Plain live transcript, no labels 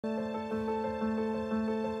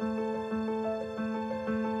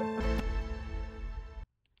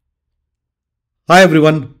Hi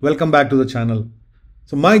everyone, welcome back to the channel.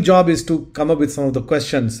 So my job is to come up with some of the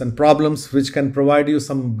questions and problems which can provide you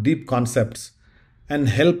some deep concepts and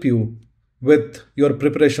help you with your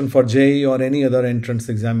preparation for JEE or any other entrance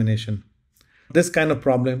examination. This kind of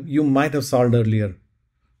problem you might have solved earlier,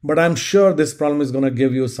 but I'm sure this problem is going to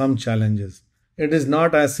give you some challenges. It is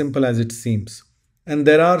not as simple as it seems, and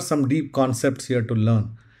there are some deep concepts here to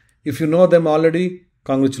learn. If you know them already,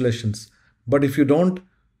 congratulations. But if you don't,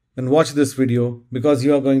 then watch this video because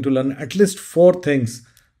you are going to learn at least 4 things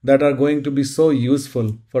that are going to be so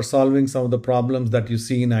useful for solving some of the problems that you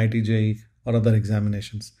see in IIT JEE or other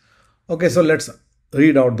examinations. Okay, so let's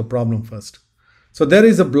read out the problem first. So there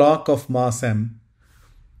is a block of mass m.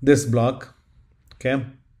 This block, okay,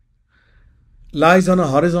 lies on a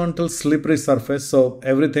horizontal slippery surface, so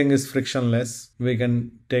everything is frictionless. We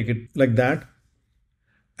can take it like that.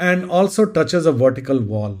 And also touches a vertical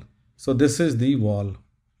wall. So this is the wall.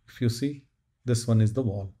 If you see, this one is the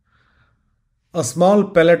wall. A small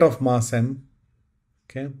pellet of mass m,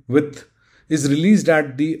 okay, is released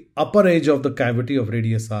at the upper edge of the cavity of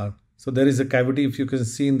radius r. So there is a cavity, if you can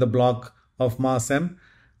see, in the block of mass m,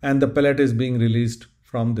 and the pellet is being released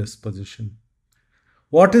from this position.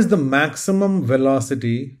 What is the maximum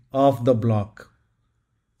velocity of the block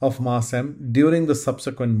of mass m during the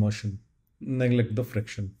subsequent motion? Neglect the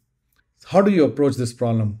friction. How do you approach this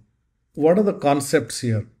problem? What are the concepts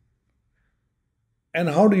here? And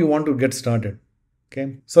how do you want to get started?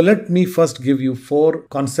 Okay, so let me first give you 4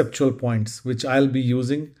 conceptual points which I'll be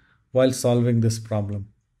using while solving this problem.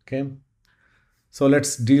 Okay, so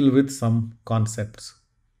let's deal with some concepts,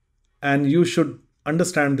 and you should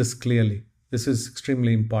understand this clearly. This is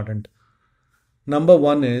extremely important. Number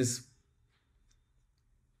 1 is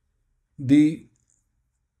the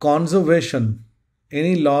conservation,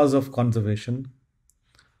 any laws of conservation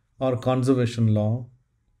or conservation law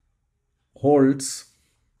holds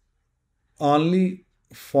only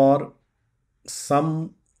for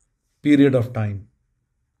some period of time.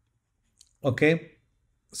 Okay,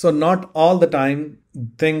 so not all the time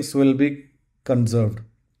things will be conserved.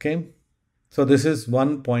 Okay, so this is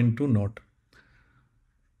one point to note.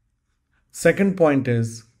 Second point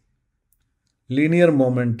is linear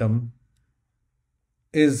momentum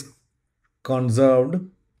is conserved,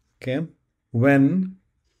 okay, when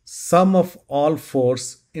sum of all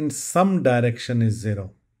force in some direction is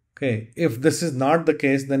 0. Okay, if this is not the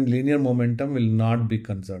case, then linear momentum will not be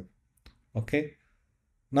conserved. Okay,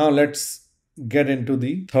 now let's get into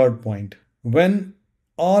the third point. When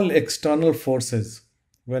all external forces,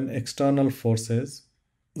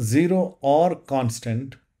 0 or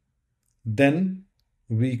constant, then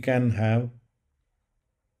we can have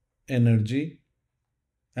energy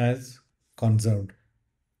as conserved.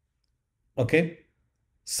 Okay,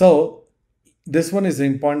 so this one is an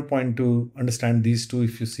important point to understand, these two,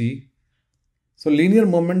 if you see. So linear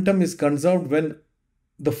momentum is conserved when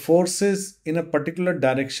the forces in a particular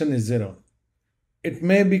direction is 0. It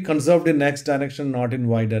may be conserved in x direction, not in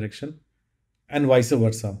y direction, and vice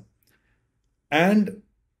versa. And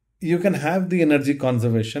you can have the energy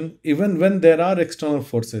conservation even when there are external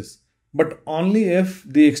forces, but only if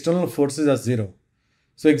the external forces are 0.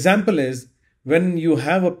 So example is when you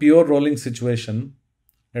have a pure rolling situation.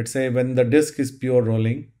 Let's say when the disk is pure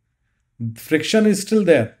rolling, friction is still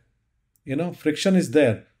there. Friction is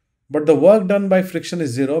there. But the work done by friction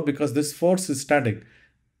is 0 because this force is static.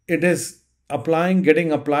 It is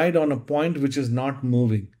getting applied on a point which is not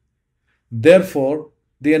moving. Therefore,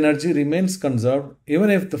 the energy remains conserved even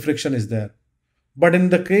if the friction is there. But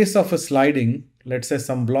in the case of a sliding, let's say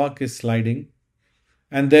some block is sliding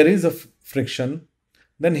and there is a friction,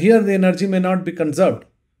 then here the energy may not be conserved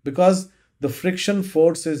because the friction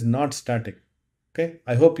force is not static. Okay,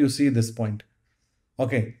 I hope you see this point.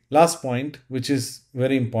 Okay, last point, which is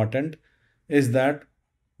very important, is that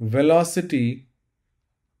velocity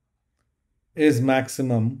is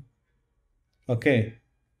maximum. Okay,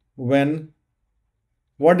 when,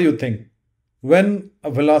 what do you think? When a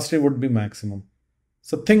velocity would be maximum?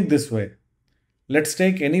 So think this way. Let's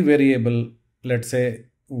take any variable, let's say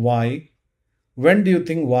y. When do you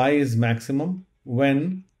think y is maximum?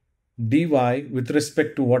 When dy with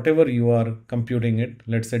respect to whatever you are computing it,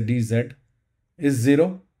 let's say dz, is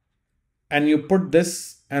 0, and you put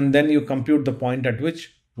this and then you compute the point at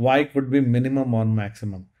which y could be minimum or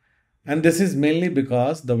maximum. And this is mainly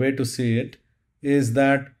because the way to see it is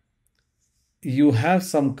that you have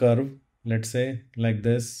some curve, let's say like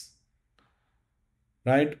this,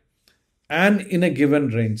 right? And in a given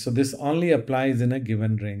range. So this only applies in a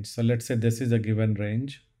given range. So let's say this is a given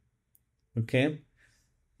range. Okay,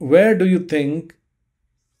 where do you think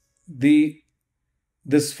the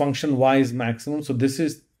this function y is maximum. So this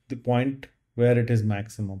is the point where it is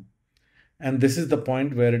maximum. And this is the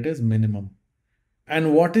point where it is minimum.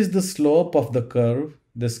 And what is the slope of the curve,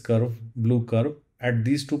 this curve, blue curve, at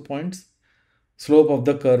these 2 points? Slope of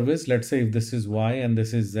the curve is, let's say if this is y and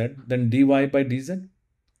this is z, then dy by dz.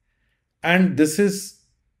 And this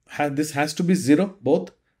has to be 0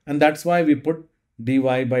 both. And that's why we put dy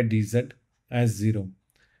by dz as 0.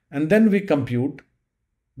 And then we compute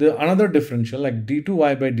the another differential like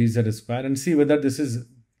d2y by dz square and see whether this is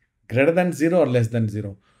greater than 0 or less than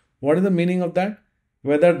 0. What is the meaning of that?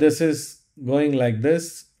 Whether this is going like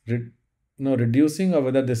this, reducing, or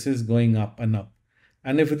whether this is going up and up.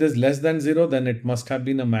 And if it is less than 0, then it must have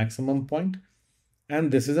been a maximum point,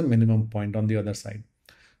 and this is a minimum point on the other side.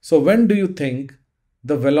 So when do you think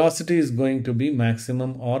the velocity is going to be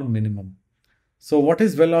maximum or minimum? So what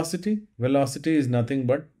is velocity? Velocity is nothing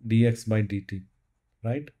but dx by dt,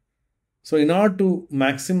 right? So in order to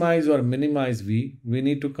maximize or minimize v, we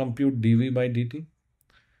need to compute dv by dt,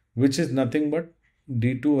 which is nothing but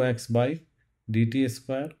d2x by dt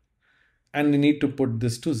square, and we need to put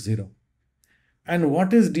this to 0. And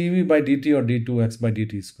what is dv by dt or d2x by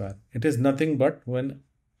dt square? It is nothing but when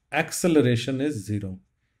acceleration is 0.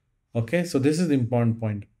 Okay, so this is the important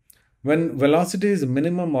point. When velocity is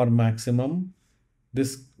minimum or maximum,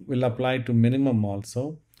 this will apply to minimum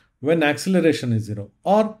also. When acceleration is 0,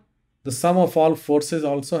 or the sum of all forces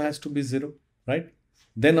also has to be 0, right?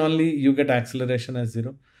 Then only you get acceleration as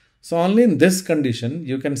 0. So only in this condition,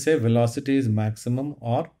 you can say velocity is maximum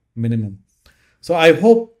or minimum. So I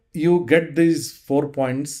hope you get these 4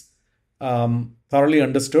 points thoroughly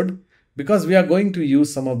understood, because we are going to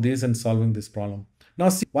use some of these in solving this problem. Now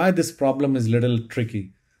see why this problem is little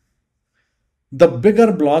tricky. The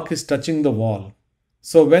bigger block is touching the wall.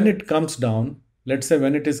 So when it comes down, let's say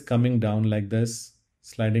when it is coming down like this,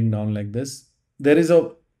 sliding down like this, there is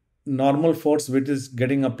a normal force which is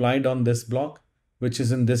getting applied on this block, which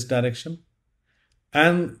is in this direction.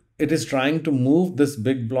 And it is trying to move this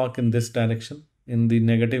big block in this direction, in the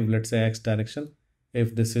negative, let's say x direction,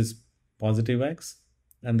 if this is positive x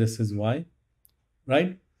and this is y,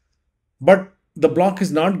 right? But the block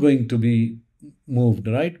is not going to be moved,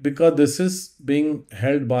 right? Because this is being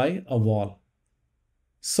held by a wall.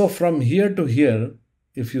 So from here to here,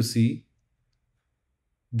 if you see,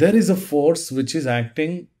 there is a force which is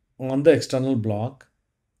acting on the external block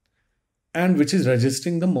and which is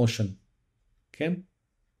resisting the motion. Okay.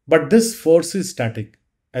 But this force is static,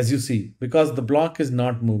 as you see, because the block is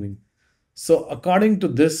not moving. So according to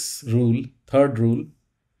this rule, third rule,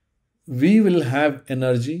 we will have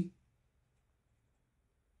energy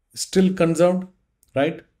still conserved,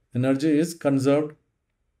 right? Energy is conserved.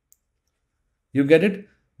 You get it?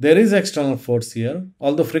 There is external force here,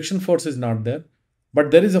 although friction force is not there,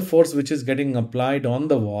 but there is a force which is getting applied on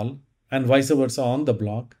the wall and vice versa on the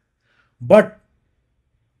block. But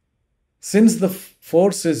since the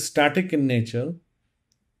force is static in nature,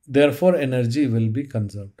 therefore energy will be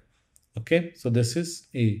conserved. Okay, so this is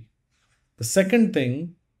A. The second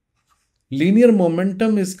thing, linear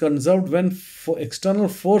momentum is conserved when external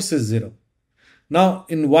force is 0. Now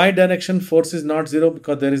in y direction force is not 0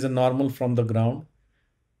 because there is a normal from the ground,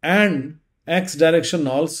 and x direction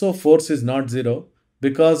also force is not 0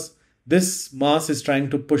 because this mass is trying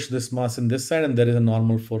to push this mass in this side and there is a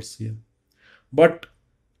normal force here. But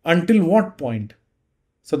until what point?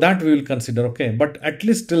 So that we will consider, okay. But at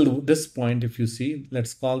least till this point, if you see,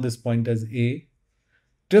 let's call this point as A.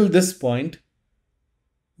 Till this point,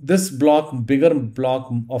 this block, bigger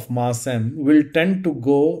block of mass m, will tend to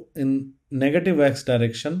go in negative x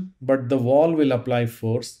direction, but the wall will apply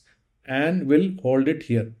force and will hold it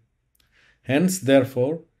here. Hence,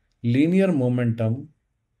 therefore, linear momentum,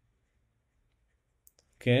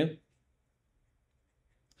 okay,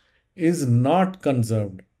 is not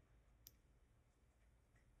conserved,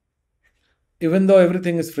 even though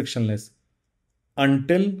everything is frictionless,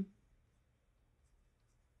 until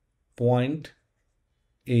point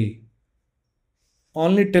A.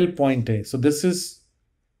 Only till point A. So this is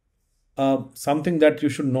something that you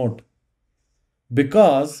should note,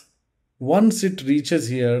 because once it reaches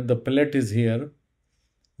here, the pellet is here,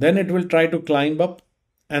 then it will try to climb up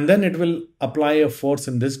and then it will apply a force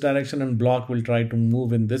in this direction and block will try to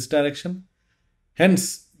move in this direction.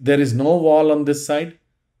 Hence, there is no wall on this side.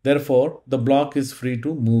 Therefore, the block is free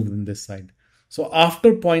to move in this side. So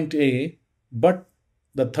after point A, but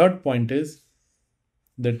the third point is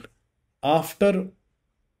that after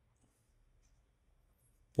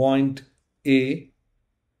point A,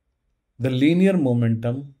 the linear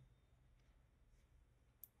momentum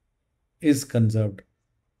is conserved.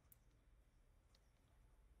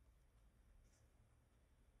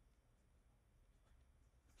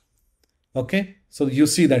 Okay, so you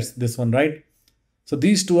see that's this one, right? So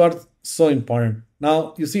these two are so important.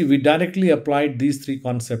 Now you see we directly applied these three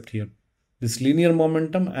concepts here, this linear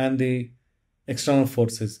momentum and the external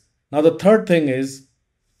forces. Now the third thing is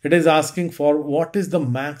it is asking for what is the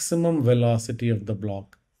maximum velocity of the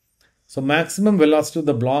block. So maximum velocity of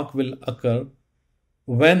the block will occur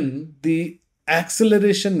when the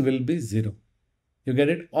acceleration will be zero. You get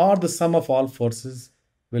it? Or the sum of all forces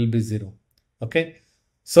will be zero. Okay.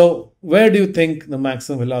 So where do you think the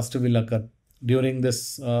maximum velocity will occur during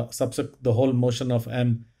this the whole motion of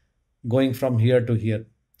m going from here to here?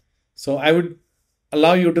 So I would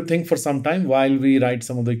allow you to think for some time while we write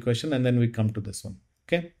some of the equation and then we come to this one.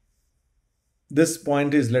 Okay. This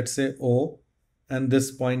point is, let's say, O, and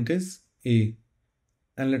this point is A,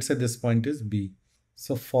 and let's say this point is B.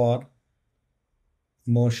 So for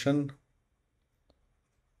motion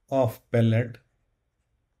of pellet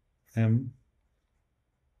M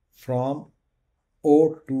from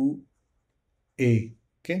O to A.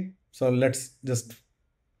 Okay, so let's just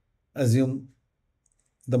assume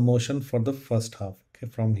the motion for the first half.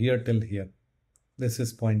 Okay, from here till here. This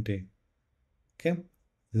is point A. Okay,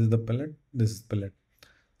 this is the pellet, this is pellet.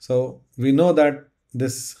 So we know that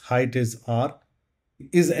this height is R.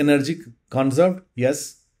 Is energy conserved?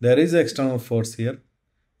 Yes, there is an external force here,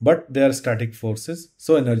 but they are static forces,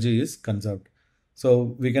 so energy is conserved.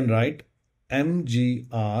 So we can write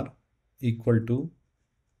mgr equal to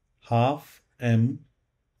half m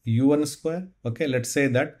u1 square. Okay, let's say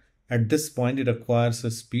that at this point it acquires a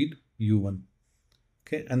speed u1.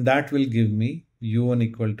 Okay, and that will give me u1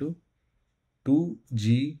 equal to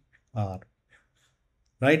 2gr.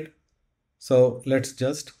 Right? So let's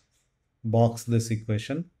just box this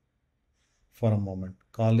equation for a moment.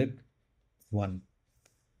 Call it 1.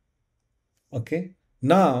 Okay.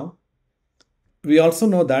 Now, we also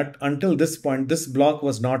know that until this point, this block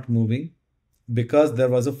was not moving because there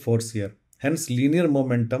was a force here. Hence, linear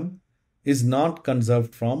momentum is not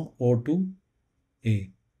conserved from O to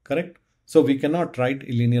A. Correct? So, we cannot write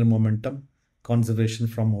a linear momentum conservation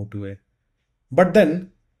from O to A. But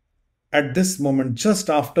then, at this moment, just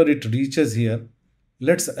after it reaches here,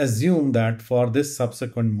 let's assume that for this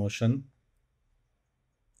subsequent motion,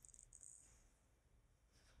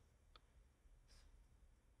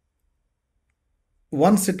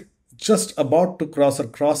 once it just about to cross or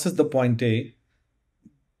crosses the point A,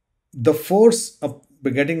 the force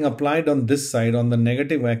getting applied on this side, on the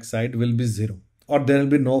negative x side, will be 0, or there will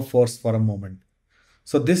be no force for a moment.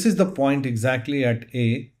 So this is the point exactly at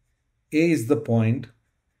A. A is the point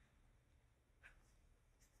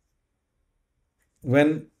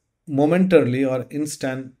when momentarily or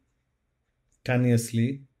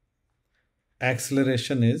instantaneously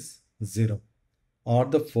acceleration is 0, or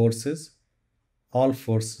the forces, all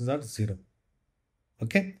forces are 0.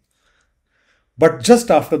 Okay. But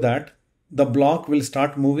just after that, the block will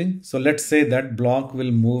start moving. So let's say that block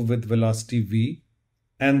will move with velocity v,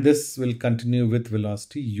 and this will continue with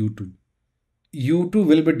velocity u2. u2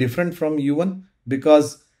 will be different from u1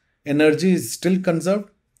 because energy is still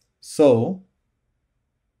conserved. So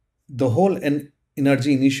the whole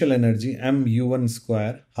energy, initial energy, mu1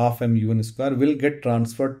 square, half mu1 square, will get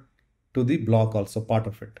transferred to the block also, part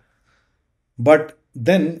of it. But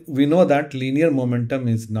then we know that linear momentum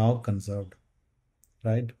is now conserved,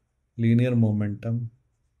 right? Linear momentum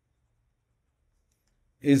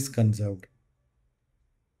is conserved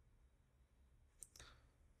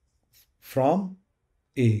from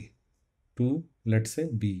A to, let's say,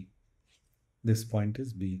 B. This point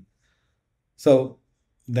is B. So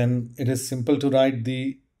then it is simple to write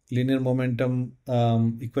the linear momentum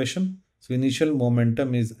equation. So initial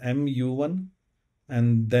momentum is mu1,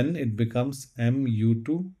 and then it becomes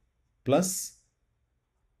mu2 plus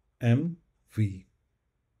mv.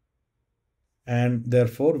 And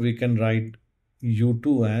therefore we can write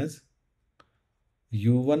u2 as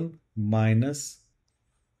u1 minus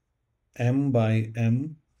m by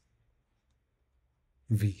m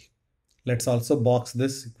v. Let's also box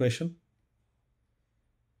this equation.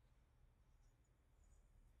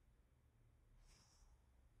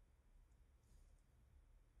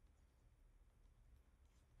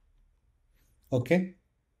 Okay.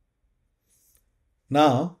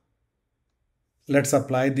 Now let's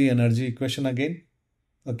apply the energy equation again.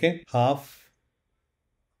 Okay. Half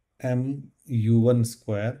m u1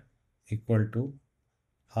 square equal to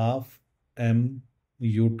half m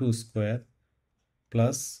u2 square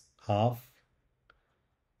plus half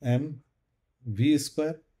m v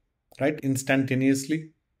square, right?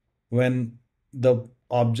 Instantaneously, when the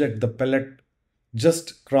object, the pellet,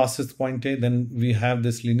 just crosses point A, then we have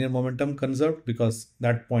this linear momentum conserved because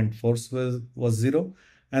that point force was 0,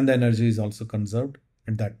 and the energy is also conserved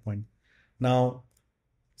at that point. Now,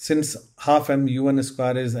 since half mu1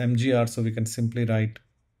 square is mgr, so we can simply write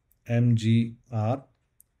mgr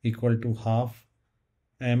equal to half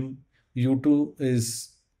m. u2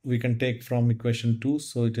 is, we can take from equation 2,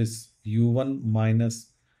 so it is u1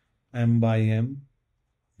 minus m by m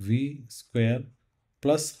v square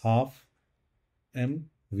plus half m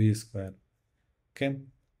v square. Okay,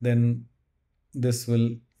 then this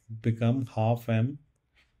will become half m.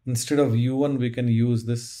 Instead of u1 we can use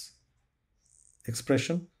this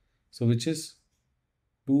expression, so which is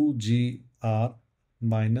 2gr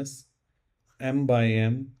minus m by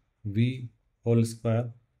m v whole square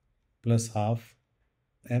plus half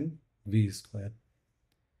m v square.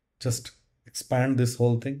 Just expand this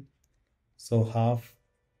whole thing, so half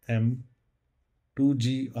m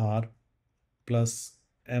 2gr plus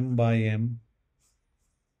m by m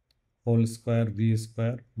whole square v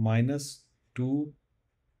square minus 2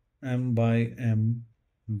 m by m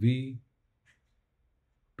v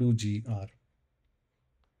 2gr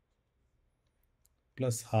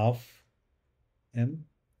plus half m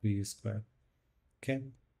v square. Okay,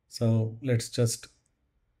 so let's just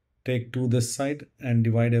take 2 this side and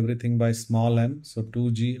divide everything by small m. So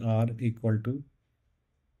 2gr equal to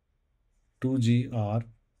 2gr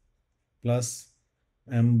plus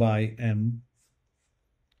m by m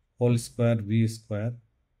whole square v square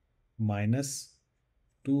minus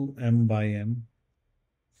 2m by m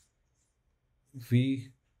v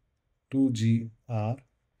 2gr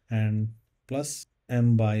and plus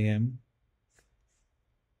m by m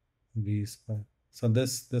v square. So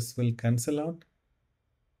this will cancel out,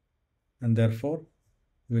 and therefore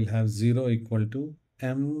we'll have 0 equal to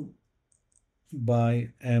m by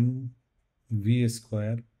m v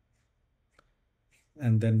square,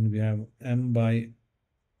 and then we have m by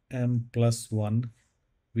m plus 1,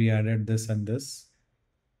 we added this and this,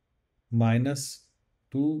 minus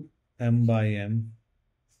 2m by m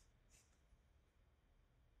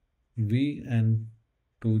v and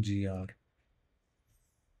 2gr.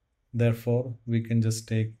 Therefore we can just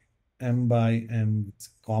take m by m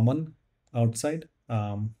common outside,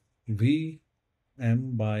 v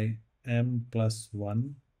m by m plus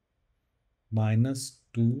 1 minus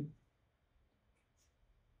 2gr.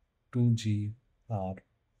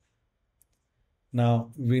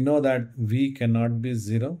 Now we know that v cannot be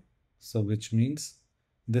 0, so which means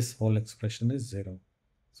this whole expression is 0.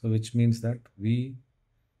 So which means that v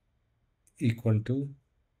equal to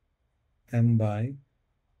m by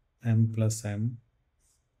m plus m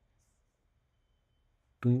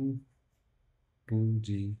 2gr.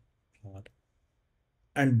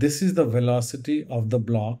 And this is the velocity of the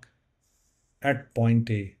block at point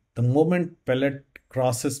A. The moment pellet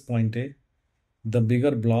crosses point A, the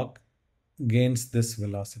bigger block gains this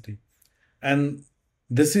velocity. And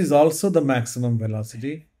this is also the maximum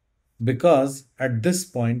velocity, because at this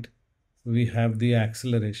point we have the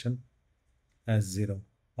acceleration as 0,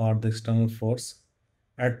 or the external force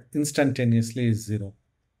at instantaneously is 0.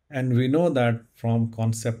 And we know that from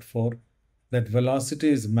concept 4 that velocity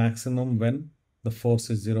is maximum when the force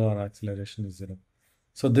is 0 or acceleration is 0.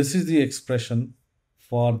 So this is the expression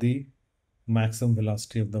for the maximum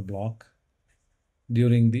velocity of the block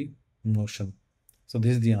during the motion. So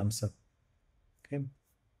this is the answer. Okay.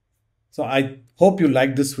 So I hope you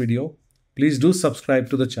liked this video. Please do subscribe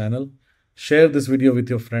to the channel, share this video with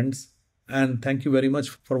your friends, and thank you very much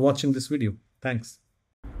for watching this video. Thanks.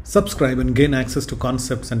 Subscribe and gain access to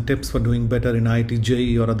concepts and tips for doing better in IIT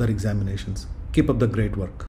JEE or other examinations. Keep up the great work.